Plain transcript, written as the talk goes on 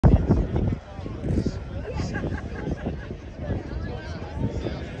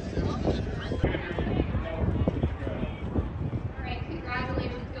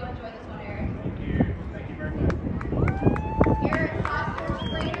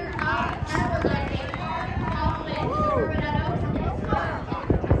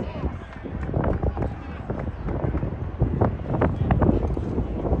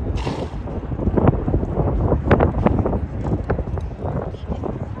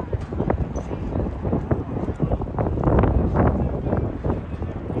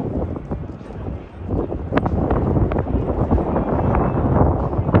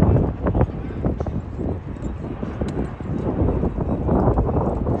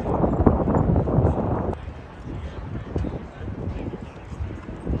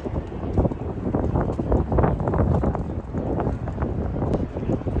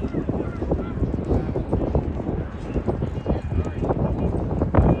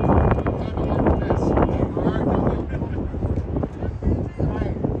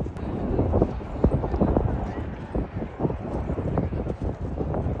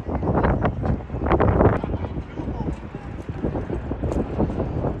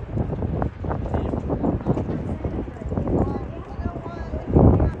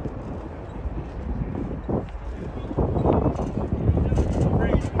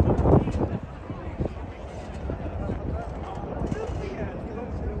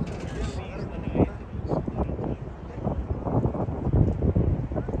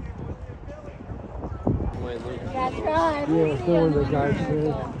Yeah, it's the one the guy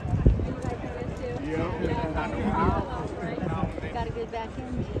said. Got a good back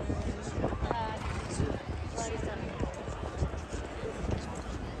end.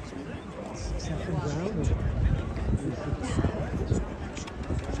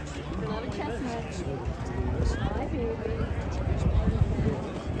 Love a chestnut. Hi, baby.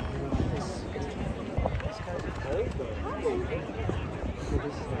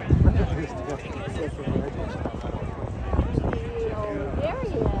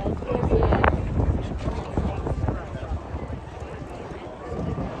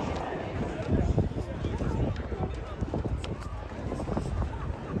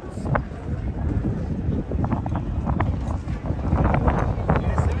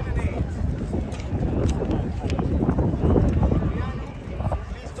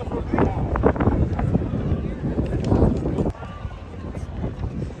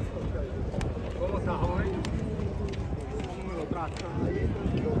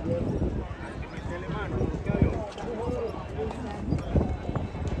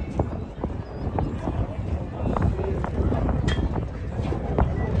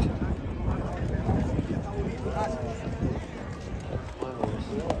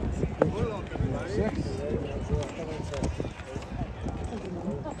 There he is. There he is.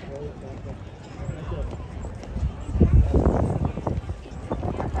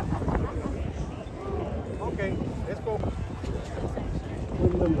 Okay, let's go.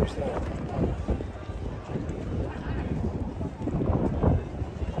 What number's that?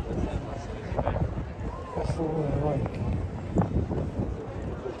 That's the one I like.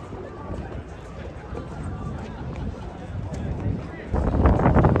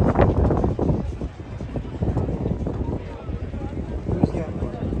 Who's got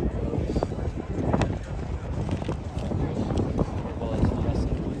one?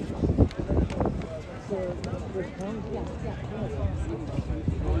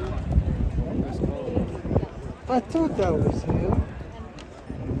 I thought that was him.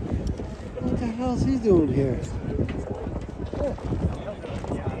 What the hell's he doing here?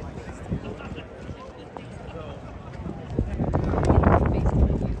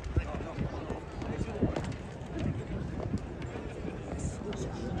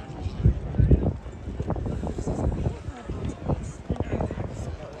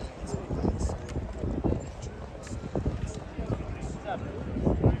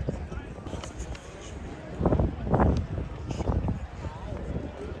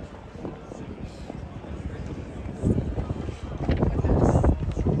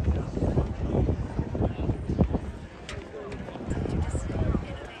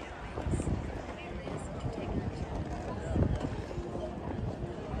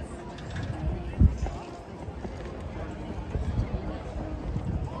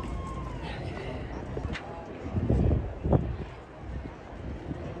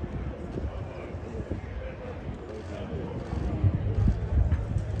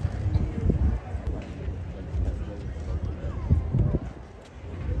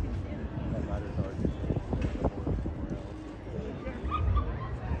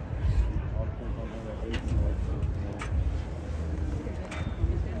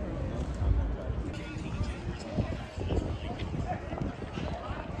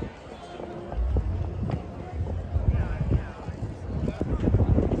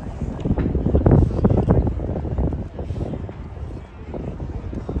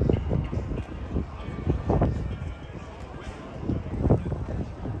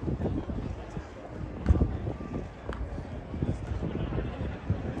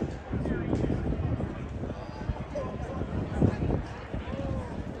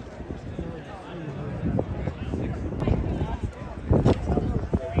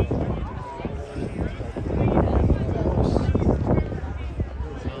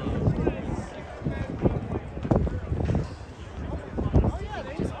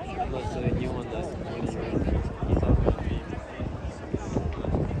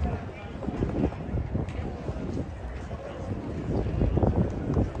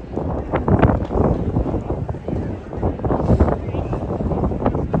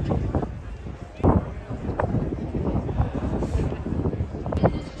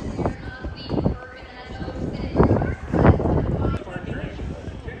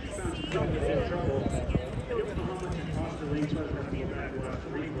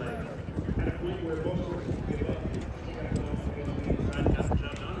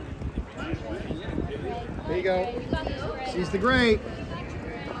 There you go. She's the great.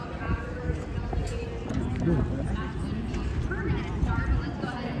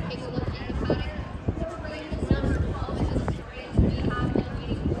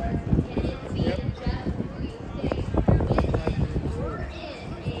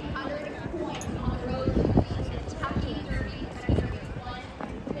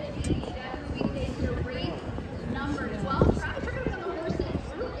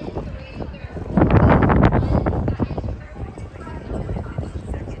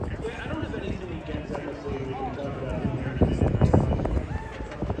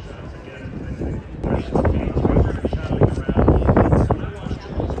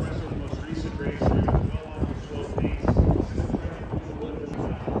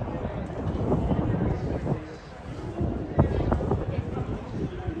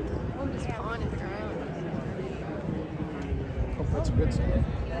 some good stuff.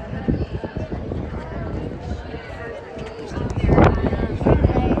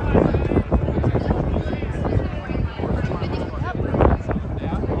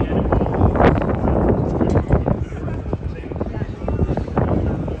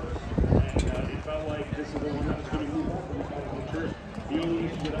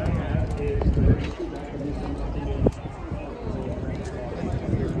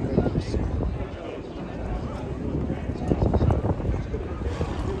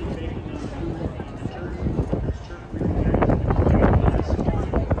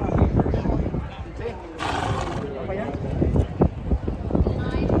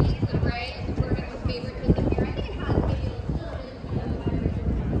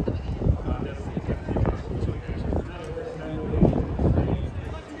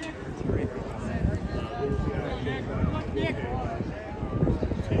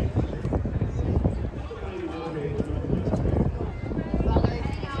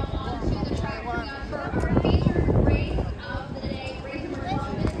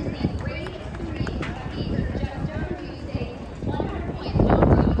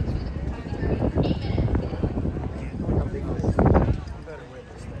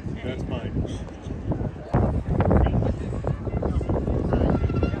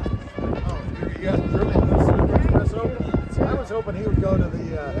 Hoping he would go to the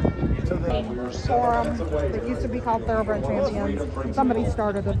forum that used to be called Thoroughbred Champions. Somebody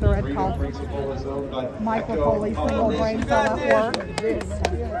started a thread called Michael Foley Single Brain Cell at Work.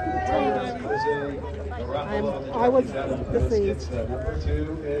 I was deceived. Number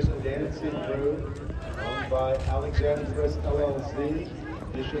 2 is Dancing Groove, owned by Alexandris LLC,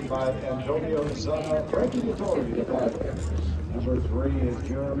 issued by Antonio Sana, regulatory department. Number 3 is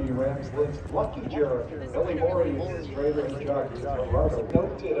Jeremy Ramslitt's Lucky Jeremy. Billy Morey is his trainer and jockey. Colorado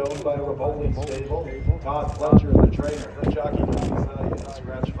Noted, owned by Rivoli Stable. Todd Fletcher, the trainer. The jockey is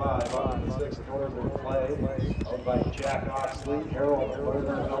Scratch 5 on the 6th Northern Play, owned by Jack Oxley, Harold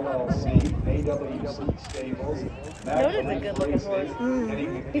Lerner LLC, AWC Stables. Noted a good looking horse.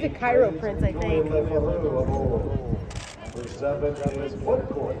 He's a Cairo Prince, I think. Number 7 is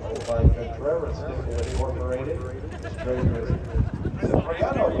Woodcourt, owned by Contreras Stable Incorporated. His trainer is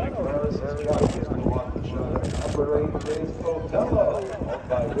Cipriano Contreras. His jockey is Luan Machado. Number 8 is Otello, owned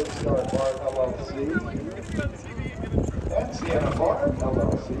by Winstar Bar LLC. And Sienna Farm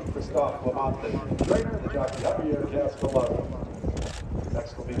LLC, Christophe Lamonte. The trainer, the jockey Javier Castellano.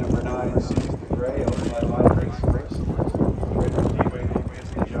 Next will be number 9, Seize the Gray, owned by Myrick Springs. Trainer D-Wayne is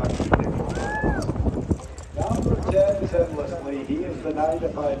the jockey Number 10 is Endlessly. He is the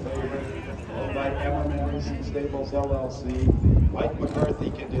 9-5 favorite, owned by M&M's Stables LLC. Mike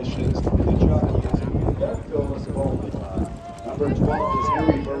McCarthy conditions. The jockey is Phyllis Bowley. Number 12 is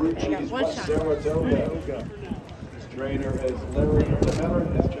Harry Marucci's West Saratoga. His trainer is Larry DeMerit.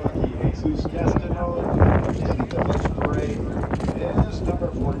 His jockey Jesus Gastineau. In the fifth parade is number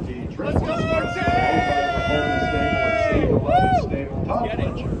 14. Tristan Smith, owned by the Stable. Stable. Tom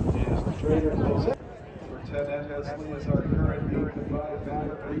Fletcher is the trainer. Jose. 10 Endlessly is our current 8-5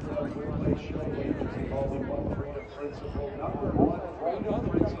 batter. Retail relay show wages involving one freedom principal. Number 1 freedom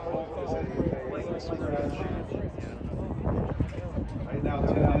principal is a late scratch. Right now,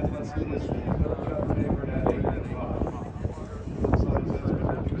 10 Endlessly is the third favorite at 8-5. Looks like that's been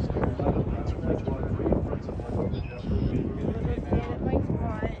reduced to 11. That's one freedom principal.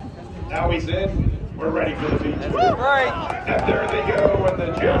 Now he's in. We're ready for the feature. Right. And there they go in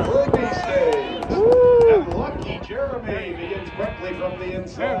the Jeff Ruby stage. And Lucky Jeremy begins quickly from the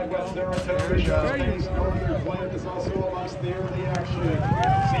inside. West Saratoga Space. Northern Plant is also amongst the early action.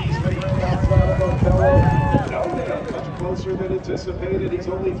 Sees the gray outside of Otello. No, much closer than anticipated. He's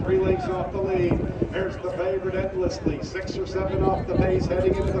only 3 lengths off the lead. There's the favorite Endlessly. 6 or 7 off the pace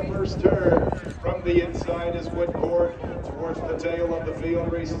heading into the first turn. From the inside is Woodcourt. Towards the tail of the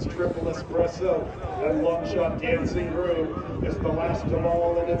field races Triple Espresso. And long shot Dancing Groove is the last of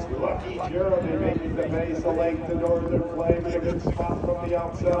all, and it's Lucky Jeremy making the pace. A length to Northern Flame in a good spot from the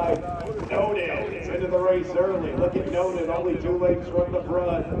outside. Noted is into the race early. Look at Noted, only 2 lengths from the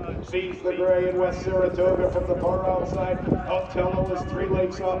front. Sees the Gray in West Saratoga from the far outside. Otello is 3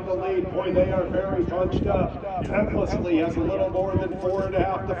 lengths off the lead. Boy, they are very bunched up. Endlessly has a little more than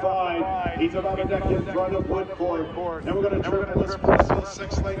 4.5 to 5. He's about a deck in front of Woodcourt. Then we're going to Triple Espresso,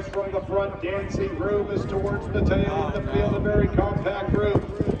 6 lengths from the front. Dancing Groove is towards the tail of the field, a very compact group.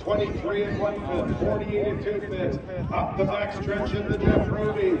 23 and 1/5, 48 and 2/5. Up the back stretch in the Jeff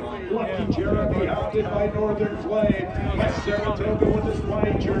Ruby. Lucky Jeremy hounded by Northern Flame. West Saratoga with his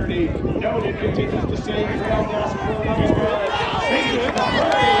flying journey. Noted continues to stay ground lost for another run.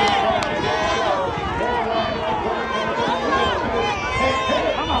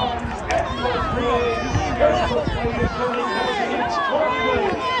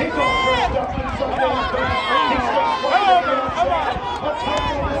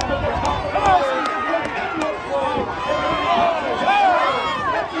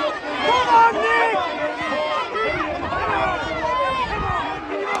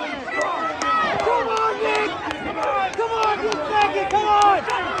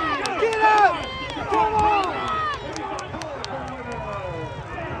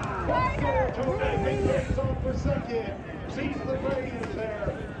 Sees the rain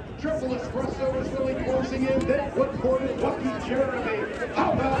there. Triple espresso is really closing in. Then one-quarter Jockey Jeremy.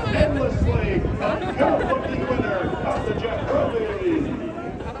 How about Endlessly? A good-looking winner of the Jeff.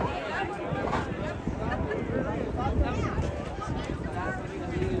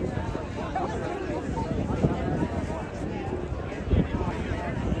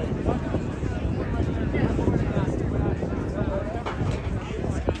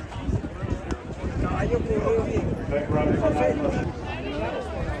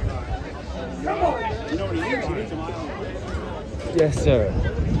 Yes, sir.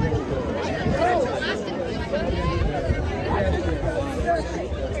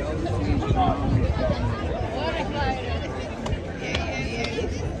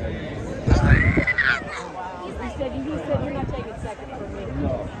 You said you're not taking second from me.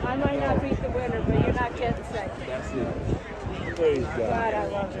 No. I might not beat the winner, but you're not getting second. That's it. Praise God. God, I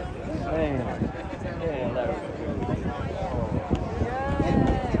love it. Man. Man, that was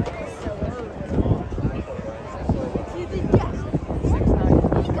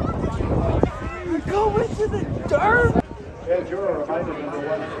go into the dirt. As you're a reminder, number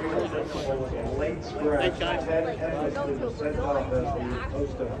 1 was a late scratch. 10 Endlessly was sent off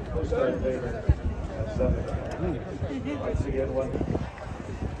as the post-start favorite at 7. Once again, one.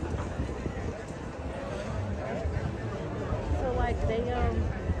 So like they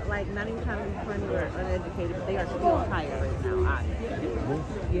like not even trying to be funny or uneducated, but they are still higher right now, honestly.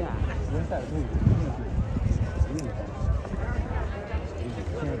 Yeah.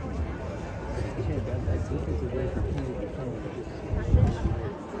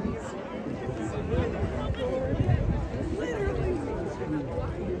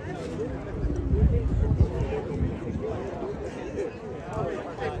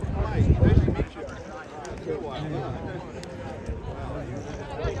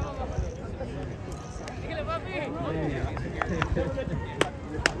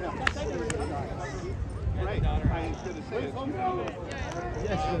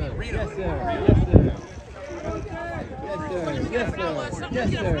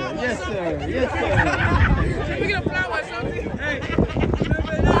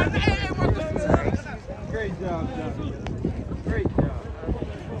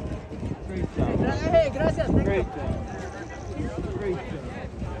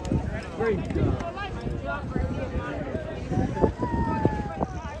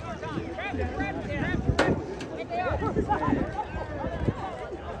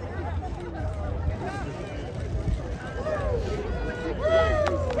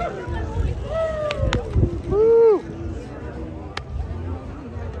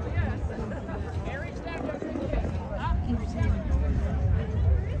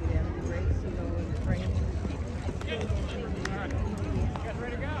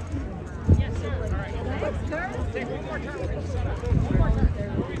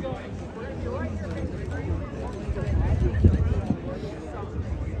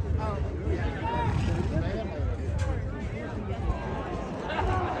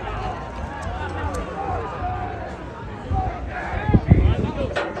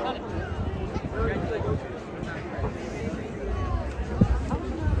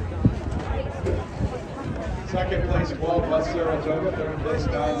 Second place, 12, West Saratoga. Third place,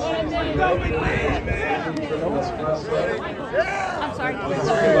 Don C's. I'm sorry.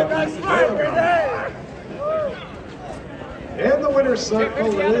 And the winner's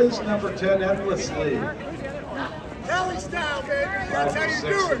circle is number 10, Endlessly. Kelly style, baby. That's how you 5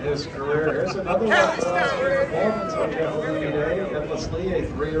 do in it. his career. Here's another one for Oscar Performance on Jeff today. Endlessly, a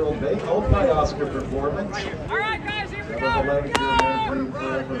 3-year-old bake, owned by Oscar Performance. All right, guys, here we Go!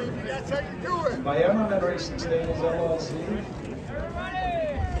 That's how you do it. By Emerald Racing Stables LLC.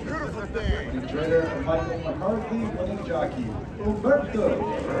 Beautiful thing. And trainer Michael McCarthy, winning jockey Roberto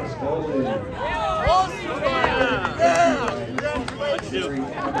Frascoli. Awesome. Yeah. Congratulations.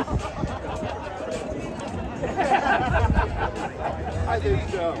 I think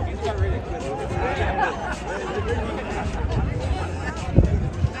so.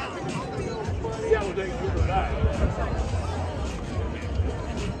 Yeah, we'll take it for that.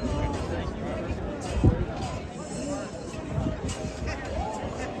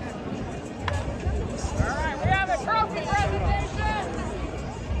 All right, we have a trophy presentation.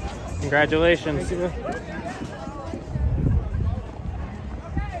 Congratulations. Thank you.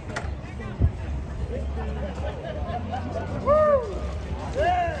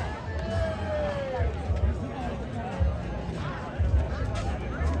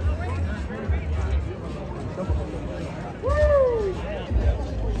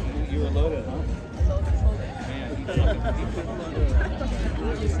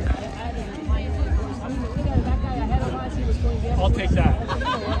 I'll take that.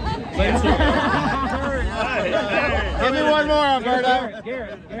 Give me one more, Umberto.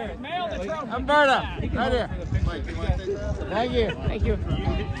 Garrett. Umberto, right here. Thank you. Thank you.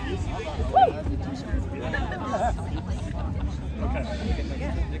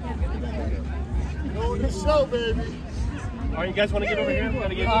 Go in the show, baby. All right, you guys want to get over here?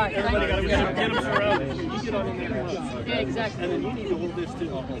 Everybody got to get them surrounded. You get on in there. Yeah, exactly. And then you need to hold this too.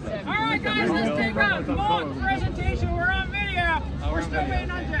 All right, guys, let's take off. Come on, presentation. We're on video. We're still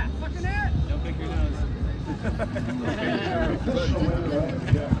waiting on Jeff. Looking at it. Don't pick your nose. Go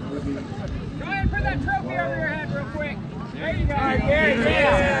ahead and put that trophy over your head real quick. There you go. All right, Gary,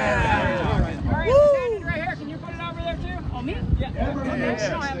 yeah. All right, standing right here. Can you put it over there too? Oh, me? Yeah. I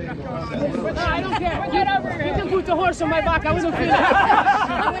don't have enough going. No, I don't care. Put that over your head. You can put the horse on my back. I wasn't feeling it.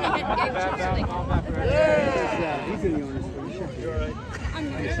 I'm going to hit Gabe something. He's in the owner's room. You're right.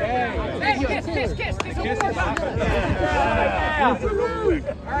 Hey, kiss.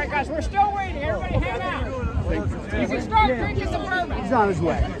 All right, guys, we're still waiting. Everybody hang out. You can start drinking some bourbon. He's on his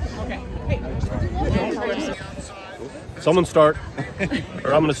way. Okay. Someone start,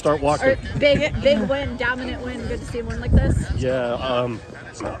 or I'm going to start walking. Big win, dominant win. Good to see him win like this. Yeah,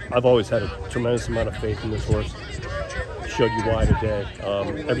 I've always had a tremendous amount of faith in this horse. Showed you why today.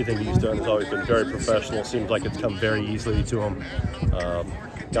 Everything he's done has always been very professional. Seems like it's come very easily to him.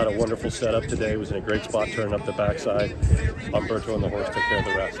 Got a wonderful setup today. Was in a great spot, turning up the backside. Umberto and the horse took care of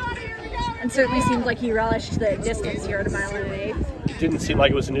the rest. And certainly seems like he relished the distance here at 1 1/8 miles. It didn't seem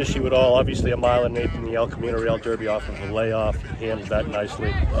like it was an issue at all. Obviously, 1 1/8 miles in the El Camino Real Derby off of a layoff. He handled that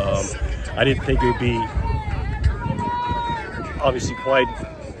nicely. I didn't think it would be obviously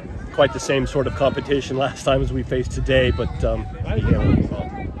quite the same sort of competition last time as we faced today, but he handled it well.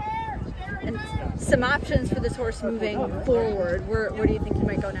 And some options for this horse moving forward. Where do you think he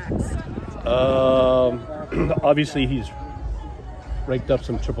might go next? Obviously, he's raked up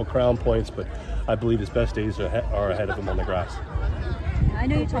some Triple Crown points, but I believe his best days are ahead of him on the grass. I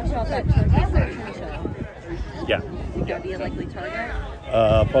know you talked about that turf show. Yeah. Think that would be a likely target?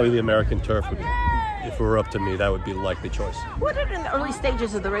 Probably the American Turf would. If it were up to me, that would be the likely choice. What did in the early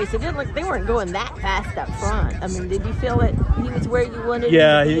stages of the race? It didn't look they weren't going that fast up front. I mean, did you feel that he was where you wanted?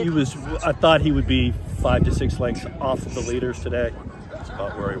 Yeah, him to be? he was. I thought he would be 5 to 6 lengths off of the leaders today. That's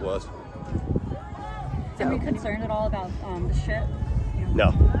about where he was. Are you concerned at all about the ship?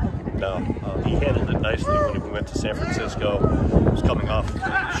 No. He handled it nicely when we went to San Francisco. He was coming off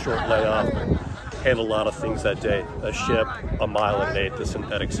a short layoff, but handled a lot of things that day. A ship, 1 1/8 miles, the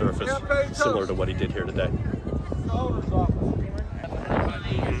synthetic surface, similar to what he did here today.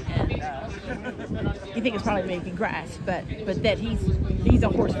 You think it's probably maybe grass, but that he's a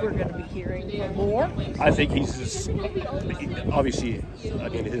horse we're going to be hearing more. I think he's just, obviously, I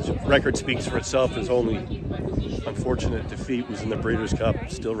mean, his record speaks for itself. His only unfortunate defeat was in the Breeders' Cup.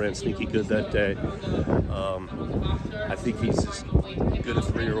 Still ran sneaky good that day. I think he's as good a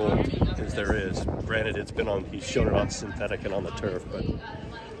 3-year-old as there is. Granted, he's shown it on synthetic and on the turf, but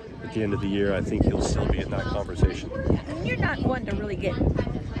at the end of the year, I think he'll still be in that conversation. And you're not one to really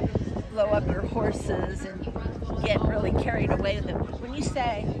blow up your horses and get really carried away with them. When you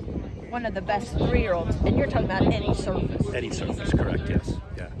say one of the best 3-year-olds, and you're talking about any surface. Any surface, correct, yes.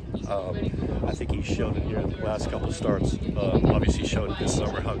 Yeah. I think he's shown it here in the last couple of starts. Obviously showed this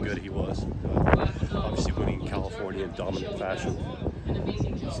summer how good he was. Obviously winning in California in dominant fashion.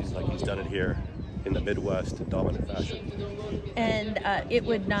 It seems like he's done it here in the Midwest in dominant fashion. And it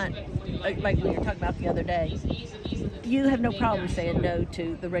would not, like we were talking about the other day, you have no problem saying no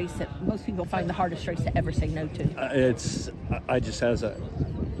to the race that most people find the hardest race to ever say no to.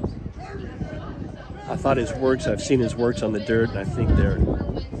 I thought his works, I've seen his works on the dirt, and I think they're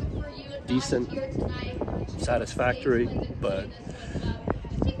decent, satisfactory, but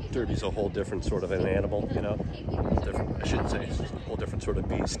Derby's a whole different sort of an animal, you know. I shouldn't say it's a whole different sort of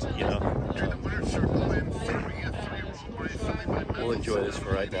beast, you know. We'll enjoy this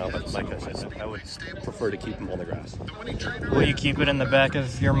for right now, but like I said, I would prefer to keep him on the grass. Will you keep it in the back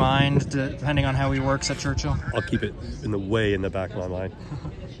of your mind, depending on how he works at Churchill? I'll keep it in the back of my mind.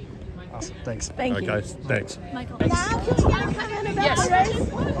 Awesome. Thanks. Thank you. Guys, thanks. Michael. Now, can you comment about the race?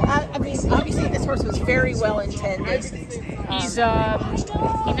 I mean, obviously this horse was very well intended. He's he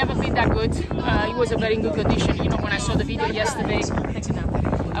never been that good. He was a very good condition. You know, when I saw the video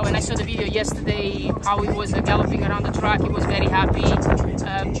yesterday, how he was galloping around the track, he was very happy.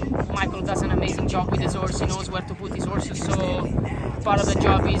 Michael does an amazing job with his horse. He knows where to put his horses. So part of the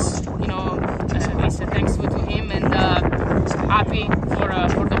job is, you know, it's a thanks to him, and happy for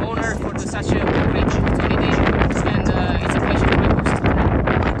the owner for such a great opportunity, and it's a pleasure to be host.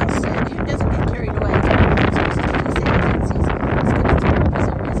 Michael said he doesn't get carried away. He said he thinks he's going to throw his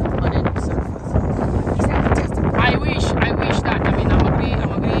always on it. So he's not contesting. I wish that. I mean, I'm agree, and I'm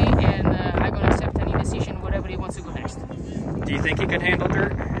going to accept any decision, whatever he wants to go next. Do you think he could handle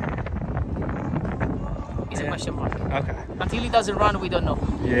dirt? It's a question mark. Okay. Until he doesn't run, we don't know.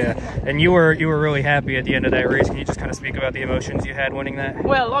 Yeah, and you were really happy at the end of that race. Can you just kind of speak about the emotions you had winning that?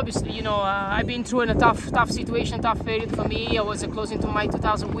 Well, obviously, you know, I've been through a tough situation, tough period for me. I was close into my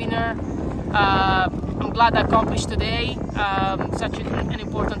 2000 winner. I'm glad I accomplished today such an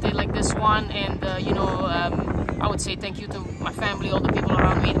important day like this one, and you know, I would say thank you to my family, all the people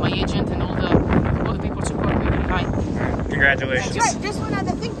around me, my agent, and all the people supporting me really high. Congratulations. Right, just one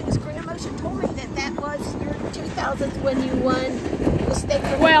other thing, because Graham Ocean told me that was your 2000th when you won the stake.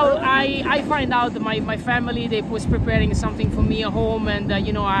 Well, I find out that my family, they was preparing something for me at home, and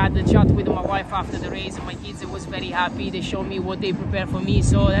you know, I had a chat with my wife after the race, and my kids, they was very happy. They showed me what they prepared for me,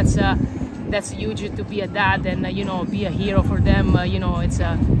 so that's huge to be a dad and you know, be a hero for them. You know, it's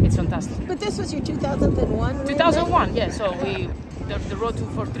fantastic. But this was your 2001. 2001, yeah. So the road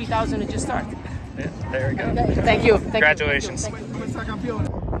for 3000 just started. Yeah, there we go. Thank you. Congratulations. Thank you.